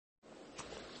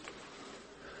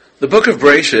The book of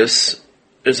Bereshis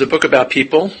is a book about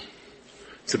people.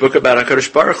 It's a book about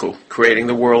HaKadosh Baruch Hu, creating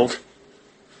the world,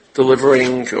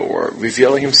 delivering or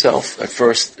revealing himself, at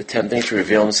first attempting to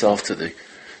reveal himself to the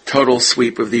total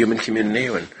sweep of the human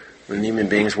community when human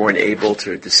beings weren't able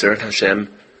to discern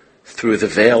Hashem through the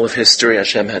veil of history.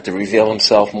 Hashem had to reveal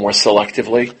himself more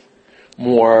selectively,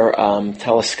 more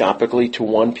telescopically to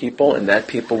one people, and that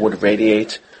people would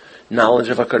radiate knowledge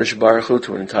of HaKadosh Baruch Hu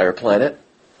to an entire planet.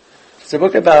 It's a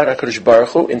book about HaKadosh Baruch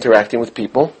Hu interacting with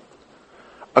people.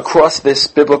 Across this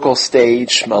biblical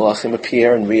stage, Malachim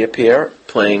appear and reappear,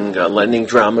 lending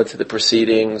drama to the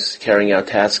proceedings, carrying out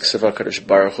tasks of HaKadosh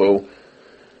Baruch Hu,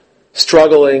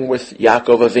 struggling with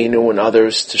Yaakov Avinu and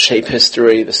others to shape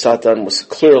history. The Satan was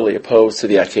clearly opposed to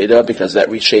the Akedah because that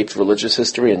reshaped religious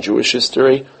history and Jewish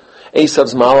history.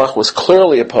 Esav's Malach was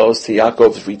clearly opposed to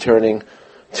Yaakov's returning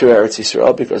to Eretz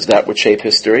Yisrael because that would shape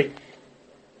history.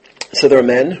 So there are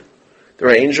men, there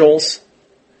are angels,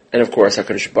 and of course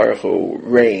HaKadosh Baruch Hu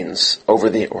reigns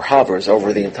hovers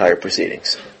over the entire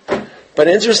proceedings. But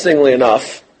interestingly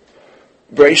enough,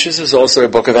 Bereshis is also a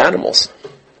book of animals.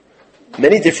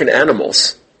 Many different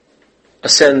animals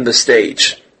ascend the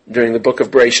stage during the book of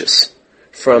Bereshis,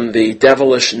 from the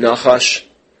devilish Nachash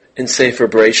in Sefer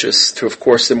Bereshis to, of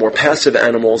course, the more passive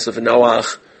animals of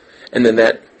Noach, and then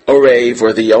that Orev,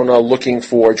 or the Yonah looking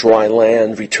for dry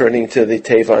land, returning to the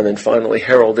Teva, and then finally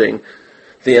heralding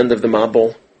the end of the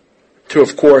Mabul, to,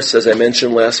 of course, as I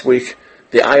mentioned last week,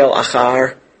 the Ayal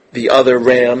Achar, the other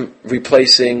ram,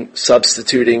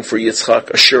 substituting for Yitzchak,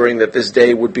 assuring that this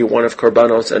day would be one of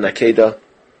Korbanos and Akedah.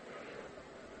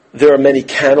 There are many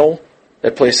cattle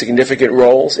that play significant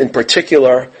roles, in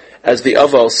particular, as the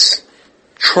Avos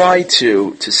try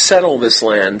to settle this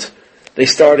land. They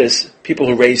start as people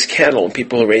who raise cattle, and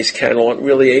people who raise cattle aren't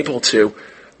really able to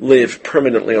live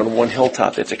permanently on one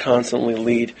hilltop. They have to constantly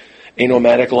lead a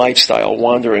nomadic lifestyle,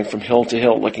 wandering from hill to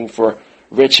hill, looking for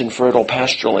rich and fertile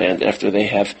pasture land after they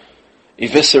have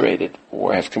eviscerated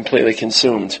or have completely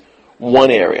consumed one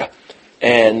area.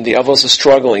 And the Avos are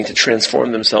struggling to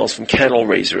transform themselves from cattle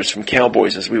raisers, from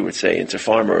cowboys, as we would say, into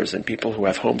farmers and people who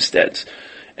have homesteads.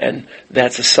 And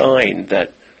that's a sign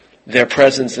that their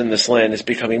presence in this land is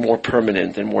becoming more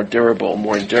permanent and more durable,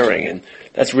 more enduring. And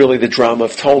that's really the drama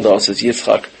of Toldos, as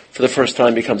Yitzchak, for the first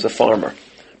time, becomes a farmer.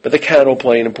 But the cattle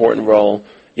play an important role.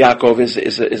 Yaakov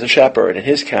is a shepherd, and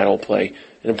his cattle play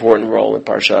an important role in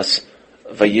Parshas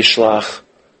Vayishlach,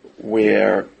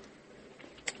 where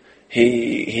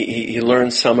he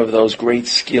learns some of those great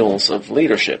skills of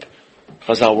leadership.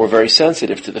 Chazal were very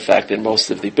sensitive to the fact that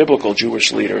most of the biblical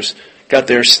Jewish leaders got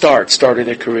their started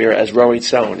their career as ro'ei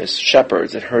tzon, as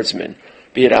shepherds and herdsmen,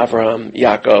 be it Avraham,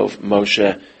 Yaakov,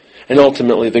 Moshe, and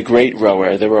ultimately the great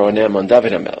rower, the Roanem on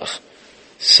David HaMelech.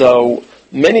 So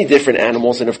many different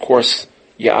animals, and of course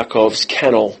Yaakov's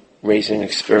cattle raising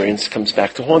experience comes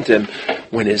back to haunt him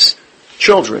when his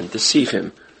children deceive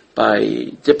him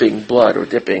by dipping blood or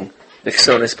dipping the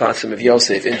Ksonis Patzim of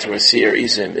Yosef into a seir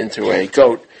izim, into a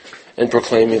goat, and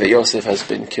proclaiming that Yosef has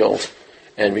been killed,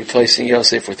 and replacing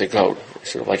Yosef with a goat,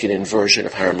 sort of like an inversion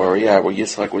of Har Moriah, where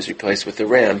Yitzchak was replaced with the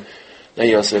ram. Now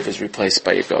Yosef is replaced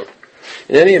by a goat.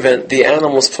 In any event, the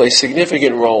animals play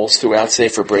significant roles throughout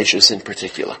Sefer Bereshis in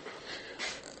particular.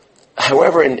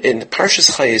 However, in Parshas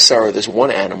Chayei Sarah, there's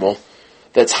one animal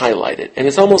that's highlighted, and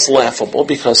it's almost laughable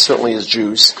because certainly as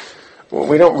Jews,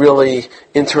 we don't really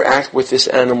interact with this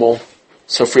animal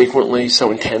so frequently, so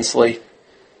intensely,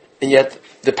 and yet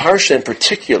the parsha in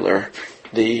particular,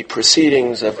 the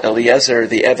proceedings of Eliezer,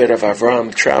 the Eved of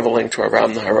Avram, traveling to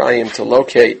Aram Naharaim to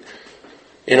locate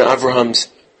in Avraham's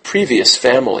previous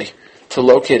family, to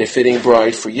locate a fitting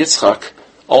bride for Yitzchak,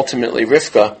 ultimately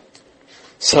Rivka.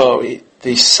 So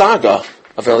the saga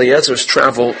of Eliezer's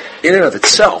travel in and of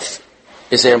itself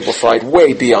is amplified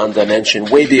way beyond dimension,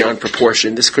 way beyond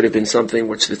proportion. This could have been something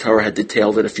which the Torah had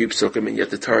detailed in a few psukim, and yet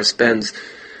the Torah spends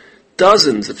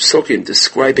dozens of psukim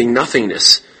describing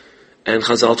nothingness. And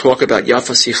Chazal talk about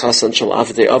Yafa Sichasan Shel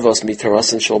Avdei Avos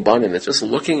Mitarasan Shel Banim. It's just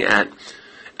looking at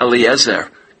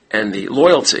Eliezer and the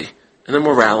loyalty and the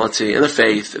morality and the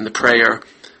faith and the prayer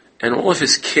and all of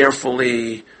his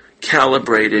carefully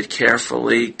calibrated,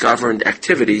 carefully governed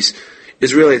activities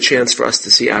is really a chance for us to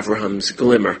see Abraham's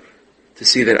glimmer, to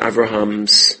see that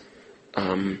Abraham's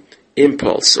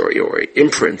impulse or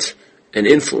imprint and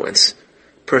influence,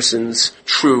 person's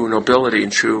true nobility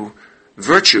and true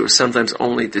virtue is sometimes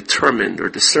only determined or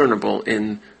discernible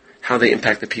in how they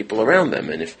impact the people around them.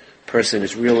 And if a person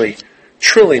is really,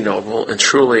 truly noble and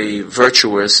truly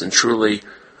virtuous and truly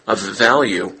of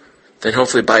value, then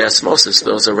hopefully by osmosis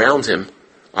those around him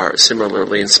are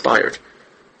similarly inspired.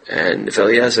 And if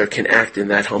Eliezer can act in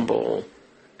that humble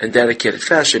and dedicated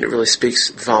fashion, it really speaks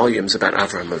volumes about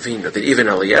Avraham Avinu, that even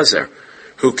Eliezer,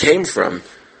 who came from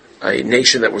a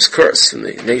nation that was cursed, and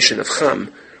the nation of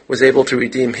Ham, was able to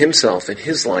redeem himself in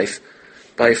his life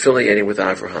by affiliating with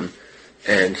Avraham.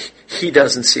 And he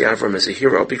doesn't see Avraham as a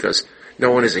hero, because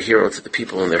no one is a hero to the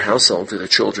people in their household, to their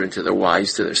children, to their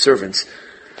wives, to their servants.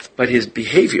 But his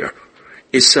behavior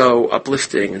is so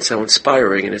uplifting and so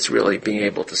inspiring, and it's really being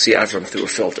able to see Avraham through a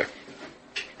filter.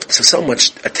 So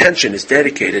much attention is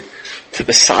dedicated to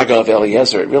the saga of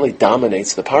Eliezer. It really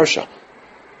dominates the parsha.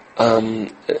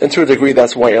 And to a degree,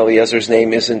 that's why Eliezer's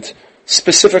name isn't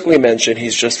specifically mentioned.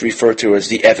 He's just referred to as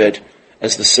the Eved,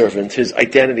 as the servant. His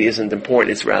identity isn't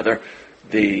important. It's rather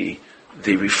the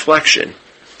reflection,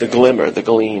 the glimmer, the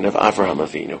gleam of Avraham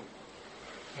Avinu.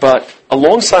 But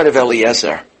alongside of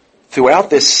Eliezer, throughout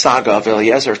this saga of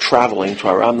Eliezer traveling to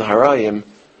Aram Naharaim,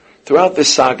 throughout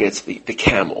this saga, it's the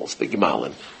camels, the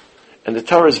Gemalim. And the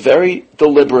Torah is very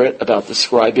deliberate about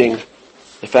describing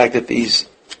the fact that these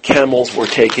camels were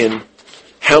taken.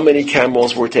 How many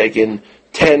camels were taken?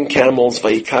 10 camels,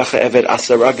 Vayikacha Eved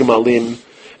Asara Gemalim,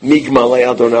 Migmalei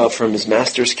Adonav, from his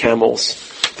master's camels.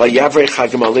 Vayavrech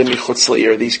HaGemalim Michutz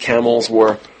La'ir. These camels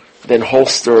were then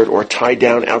holstered or tied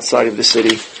down outside of the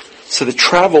city. So the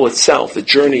travel itself, the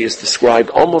journey, is described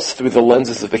almost through the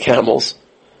lenses of the camels.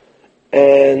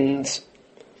 And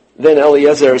then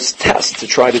Eliezer's test to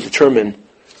try to determine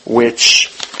which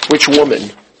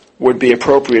woman would be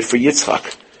appropriate for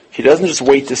Yitzchak. He doesn't just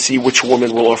wait to see which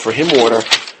woman will offer him water,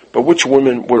 but which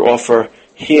woman would offer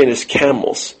he and his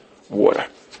camels water.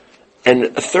 And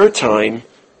a third time,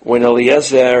 when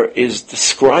Eliezer is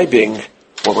describing,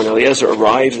 or when Eliezer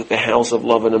arrives at the house of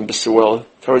Lavan and Bethuel,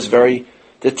 Torah is very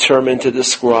determined to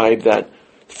describe that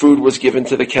food was given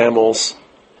to the camels.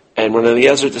 And when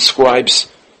Eliezer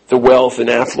describes the wealth and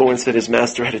affluence that his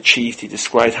master had achieved, he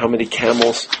described how many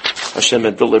camels Hashem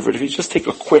had delivered. If you just take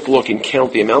a quick look and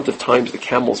count the amount of times the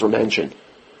camels were mentioned,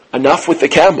 enough with the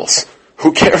camels.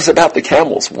 Who cares about the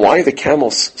camels? Why are the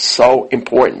camels so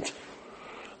important?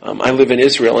 I live in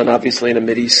Israel, and obviously in a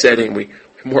Mideast setting, we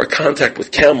have more contact with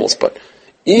camels, but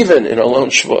even in Alon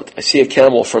Shvut, I see a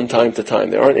camel from time to time.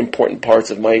 They aren't important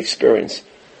parts of my experience.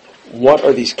 What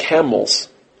are these camels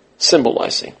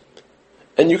symbolizing?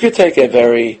 And you could take a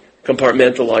very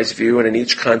compartmentalized view and in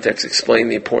each context explain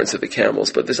the importance of the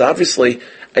camels, but there's obviously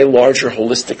a larger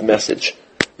holistic message.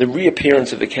 The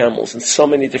reappearance of the camels in so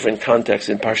many different contexts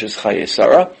in Parshas Chayei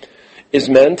Sarah is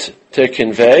meant to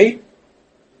convey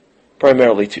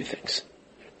primarily two things.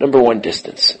 Number one,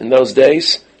 distance. In those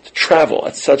days, to travel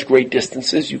at such great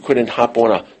distances, you couldn't hop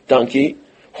on a donkey.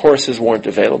 Horses weren't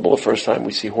available. The first time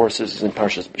we see horses is in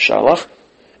Parshas B'Shalach,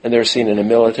 and they're seen in a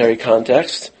military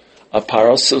context of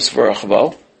Paros, Sus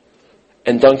v'Rachvo.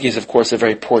 And donkeys, of course, are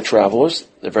very poor travelers.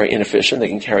 They're very inefficient. They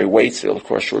can carry weights. They'll, of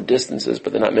course, short distances,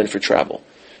 but they're not meant for travel.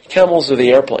 Camels are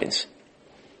the airplanes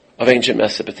of ancient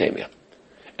Mesopotamia.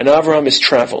 And Avraham is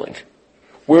traveling.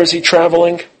 Where is he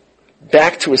traveling?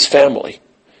 Back to his family.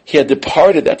 He had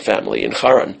departed that family in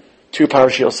Haran 2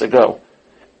 parashios ago.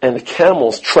 And the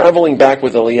camels traveling back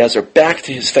with Eliezer back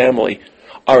to his family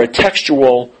are a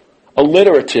textual,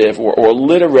 alliterative, or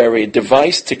literary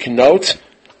device to connote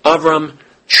Avram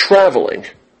traveling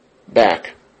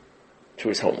back to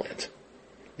his homeland.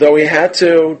 Though he had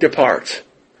to depart,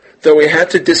 though he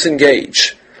had to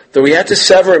disengage, though he had to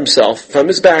sever himself from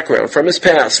his background, from his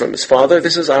past, from his father,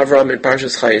 this is Avram in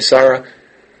Parshas Chayei Sarah,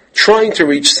 trying to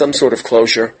reach some sort of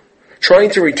closure, trying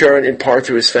to return in part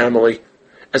to his family,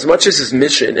 as much as his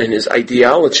mission and his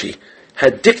ideology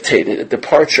had dictated a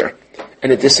departure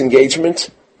and a disengagement.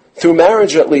 Through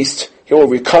marriage, at least, he will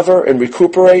recover and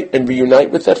recuperate and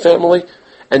reunite with that family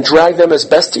and drag them as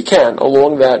best he can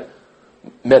along that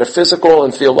metaphysical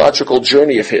and theological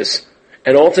journey of his.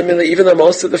 And ultimately, even though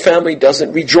most of the family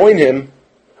doesn't rejoin him,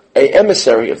 an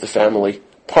emissary of the family,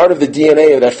 part of the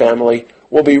DNA of that family,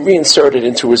 will be reinserted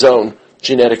into his own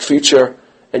genetic future,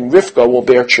 and Rivka will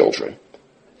bear children.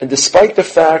 And despite the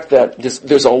fact that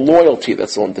there's a loyalty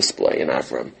that's on display in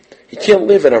Avram, he can't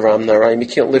live in Aram Naharaim, he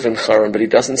can't live in Haran, but he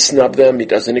doesn't snub them, he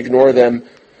doesn't ignore them,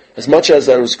 as much as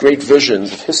those great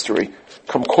visions of history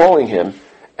come calling him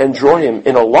and draw him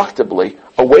ineluctably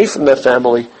away from that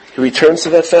family. He returns to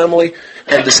that family,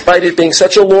 and despite it being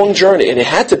such a long journey, and it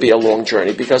had to be a long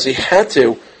journey because he had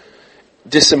to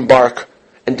disembark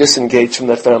and disengage from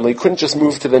that family. He couldn't just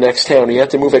move to the next town. He had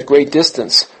to move at great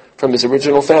distance from his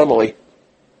original family.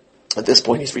 At this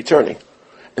point, he's returning.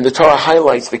 And the Torah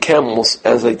highlights the camels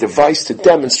as a device to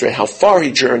demonstrate how far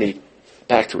he journeyed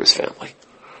back to his family.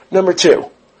 Number 2,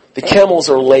 the camels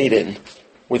are laden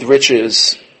with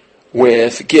riches,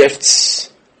 with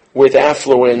gifts, with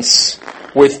affluence,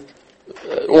 with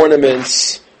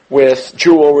ornaments, with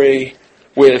jewelry,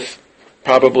 with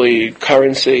probably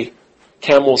currency.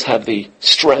 Camels have the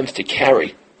strength to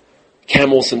carry.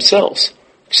 Camels themselves,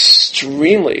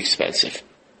 extremely expensive.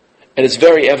 And it's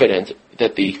very evident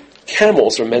that the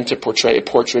camels are meant to portray a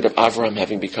portrait of Avraham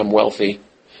having become wealthy,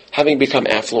 having become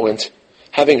affluent,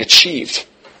 having achieved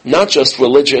not just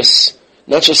religious,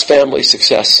 not just family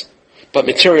success, but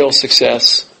material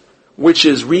success, which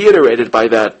is reiterated by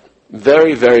that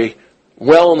very, very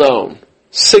well-known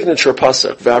signature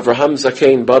pasuk, V'Avraham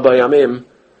Zakein Baba Yamim,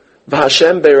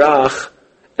 V'Hashem Berach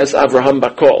as Avraham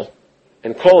Bakol.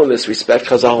 And Kol in this respect,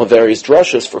 Chazal have various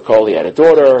drushes for Kol. He had a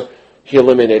daughter, he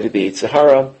eliminated the Yetzer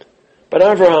Hara. But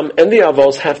Avraham and the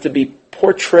Avos have to be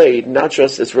portrayed not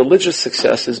just as religious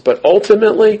successes, but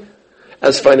ultimately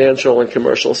as financial and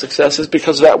commercial successes,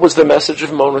 because that was the message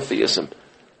of monotheism.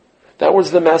 That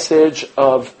was the message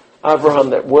of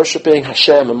Avraham, that worshiping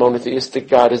Hashem, a monotheistic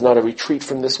God, is not a retreat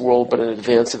from this world, but an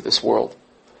advance of this world.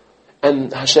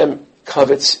 And Hashem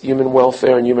covets human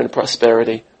welfare and human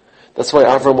prosperity. That's why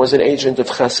Avram was an agent of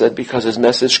chesed, because his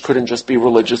message couldn't just be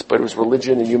religious, but it was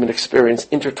religion and human experience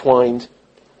intertwined.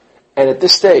 And at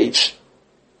this stage,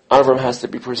 Avram has to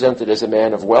be presented as a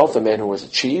man of wealth, a man who has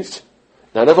achieved,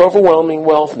 not of overwhelming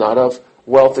wealth, not of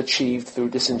wealth achieved through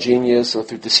disingenuous or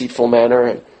through deceitful manner.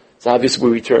 And it's obvious we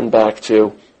return back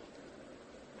to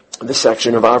the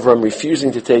section of Avram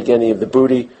refusing to take any of the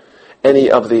booty,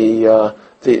 any of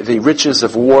the riches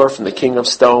of war from the king of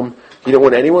Sodom. He didn't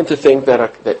want anyone to think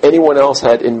that anyone else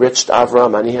had enriched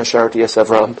Avram, Ani Hasharti Es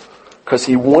Avram, because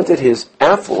he wanted his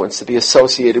affluence to be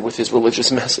associated with his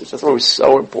religious message. That's why it was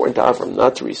so important to Avram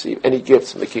not to receive any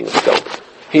gifts from the king of Sodom.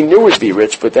 He knew he'd be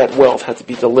rich, but that wealth had to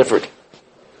be delivered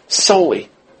solely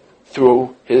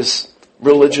through his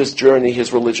religious journey,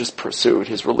 his religious pursuit,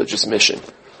 his religious mission.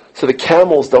 So the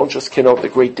camels don't just connote the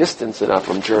great distance that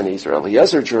Avram journeys or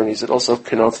Eliezer journeys, it also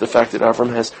connotes the fact that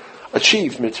Avram has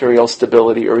achieved material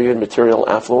stability or even material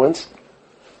affluence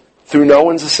through no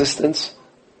one's assistance,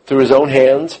 through his own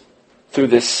hand, through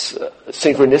this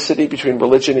synchronicity between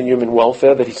religion and human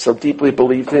welfare that he so deeply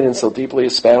believed in and so deeply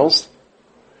espoused.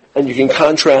 And you can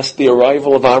contrast the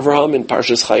arrival of Avraham in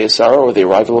Parshas Chayesara, or the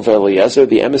arrival of Eliezer,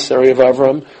 the emissary of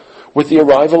Avraham, with the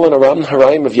arrival in Aram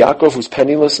Haraim of Yaakov, who's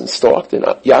penniless and stalked. And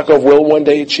Yaakov will one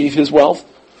day achieve his wealth,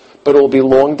 but it will be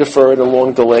long deferred and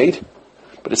long delayed.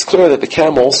 But it's clear that the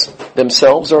camels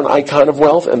themselves are an icon of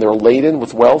wealth, and they're laden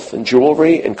with wealth and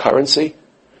jewelry and currency.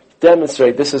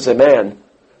 Demonstrate this is a man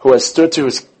who has stood to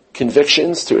his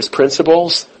convictions, to his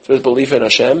principles, to his belief in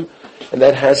Hashem, and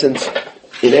that hasn't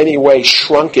in any way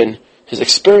shrunken his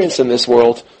experience in this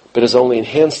world, but has only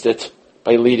enhanced it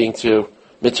by leading to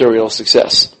material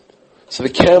success. So the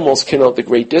camels connote the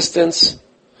great distance,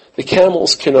 the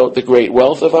camels connote the great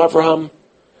wealth of Avraham,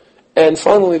 and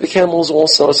finally the camels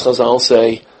also, as Chazal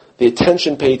say, the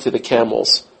attention paid to the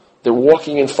camels. They're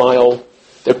walking in file,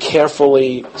 they're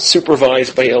carefully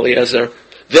supervised by Eliezer.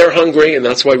 They're hungry, and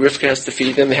that's why Rivka has to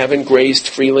feed them. They haven't grazed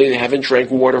freely, they haven't drank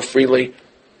water freely.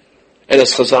 And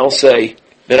as Chazal say,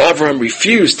 that Avraham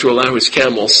refused to allow his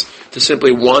camels to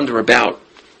simply wander about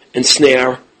and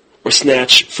snare or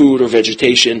snatch food or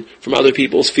vegetation from other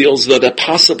people's fields, though that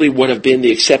possibly would have been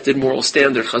the accepted moral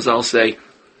standard. Chazal say,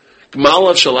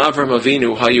 Gmalav shel Avraham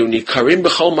Avinu hayu nikarim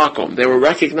b'chol makom. They were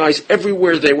recognized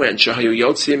everywhere they went. Shahayu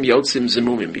yotzim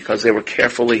zimumim, because they were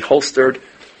carefully holstered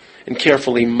and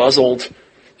carefully muzzled.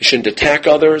 They shouldn't attack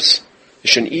others. They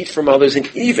shouldn't eat from others, and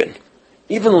even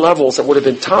levels that would have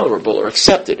been tolerable or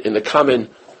accepted in the common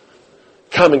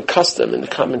custom, in the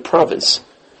common province.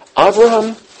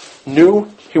 Avraham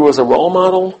knew he was a role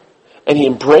model, and he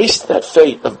embraced that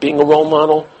fate of being a role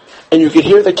model, and you could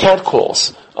hear the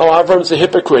catcalls. Oh, Avram's a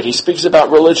hypocrite, he speaks about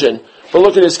religion, but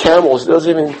look at his camels, he doesn't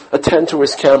even attend to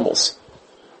his camels.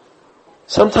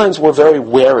 Sometimes we're very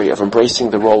wary of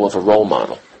embracing the role of a role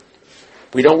model.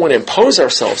 We don't want to impose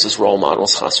ourselves as role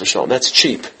models, chas v'shalom. That's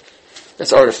cheap.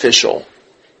 That's artificial.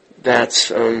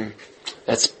 That's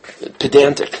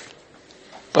pedantic.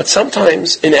 But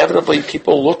sometimes, inevitably,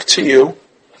 people look to you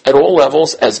at all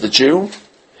levels as the Jew,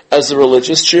 as the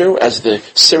religious Jew, as the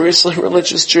seriously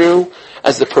religious Jew,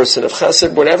 as the person of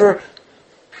chesed,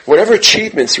 whatever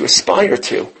achievements you aspire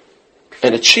to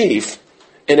and achieve,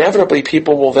 inevitably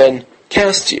people will then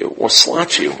cast you or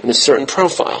slot you in a certain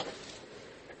profile.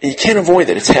 And you can't avoid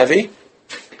it. It's heavy.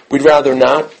 We'd rather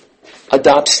not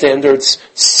adopt standards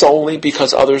solely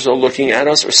because others are looking at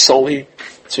us, or solely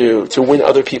to win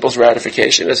other people's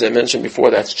ratification. As I mentioned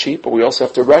before, that's cheap, but we also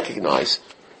have to recognize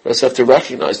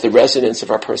the resonance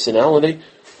of our personality,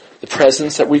 the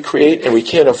presence that we create, and we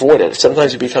can't avoid it.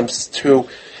 Sometimes it becomes too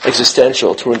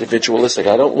existential, too individualistic.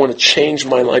 I don't want to change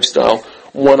my lifestyle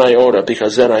one iota,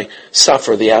 because then I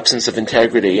suffer the absence of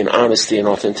integrity and honesty and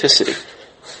authenticity.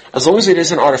 As long as it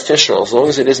isn't artificial, as long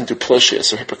as it isn't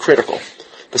duplicitous or hypocritical.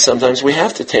 But sometimes we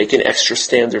have to take an extra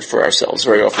standard for ourselves.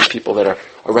 Very often people that are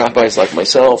rabbis like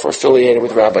myself or affiliated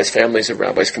with rabbis, families of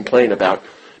rabbis, complain about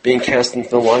being cast into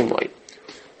the limelight.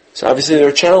 So obviously there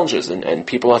are challenges, and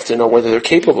people have to know whether they're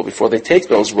capable before they take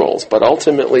those roles. But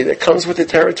ultimately that comes with the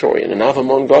territory, and an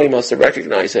Avamon Goyim has to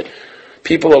recognize that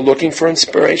people are looking for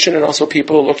inspiration, and also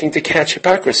people are looking to catch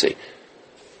hypocrisy.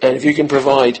 And if you can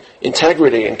provide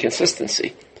integrity and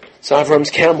consistency. So Avram's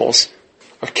camels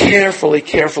are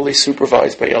carefully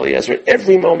supervised by Eliezer. At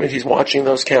every moment he's watching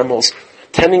those camels,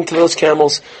 tending to those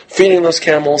camels, feeding those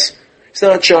camels. He's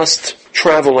not just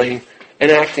traveling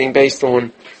and acting based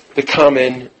on the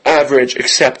common, average,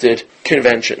 accepted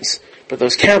conventions. But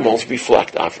those camels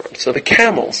reflect Avram. So the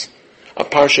camels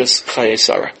of Parshas Chayei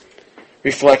Sarah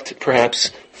reflect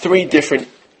perhaps three different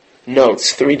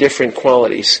notes, three different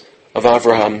qualities of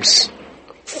Avraham's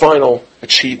final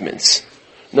achievements.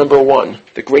 Number one,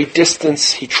 the great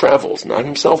distance he travels, not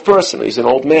himself personally, he's an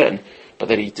old man, but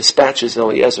that he dispatches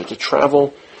Eliezer to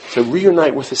travel, to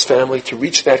reunite with his family, to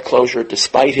reach that closure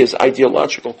despite his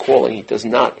ideological calling. He does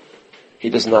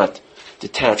not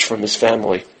detach from his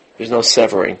family. There's no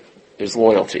severing. There's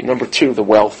loyalty. Number two, the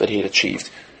wealth that he had achieved,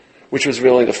 which was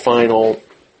really the final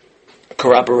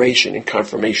corroboration and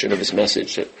confirmation of his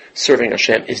message that serving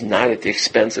Hashem is not at the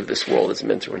expense of this world. It's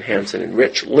meant to enhance and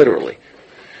enrich, literally.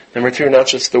 Number two,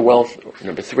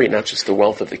 number three, not just the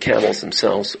wealth of the camels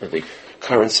themselves or the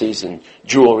currencies and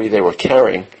jewelry they were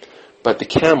carrying, but the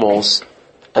camels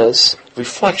as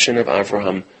reflection of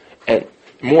Avraham, and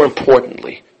more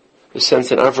importantly, the sense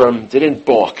that Avraham didn't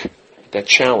balk at that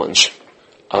challenge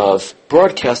of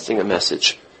broadcasting a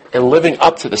message and living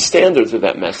up to the standards of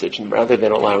that message, and rather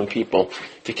than allowing people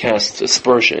to cast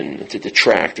aspersion, to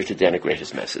detract, or to denigrate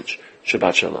his message.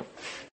 Shabbat Shalom.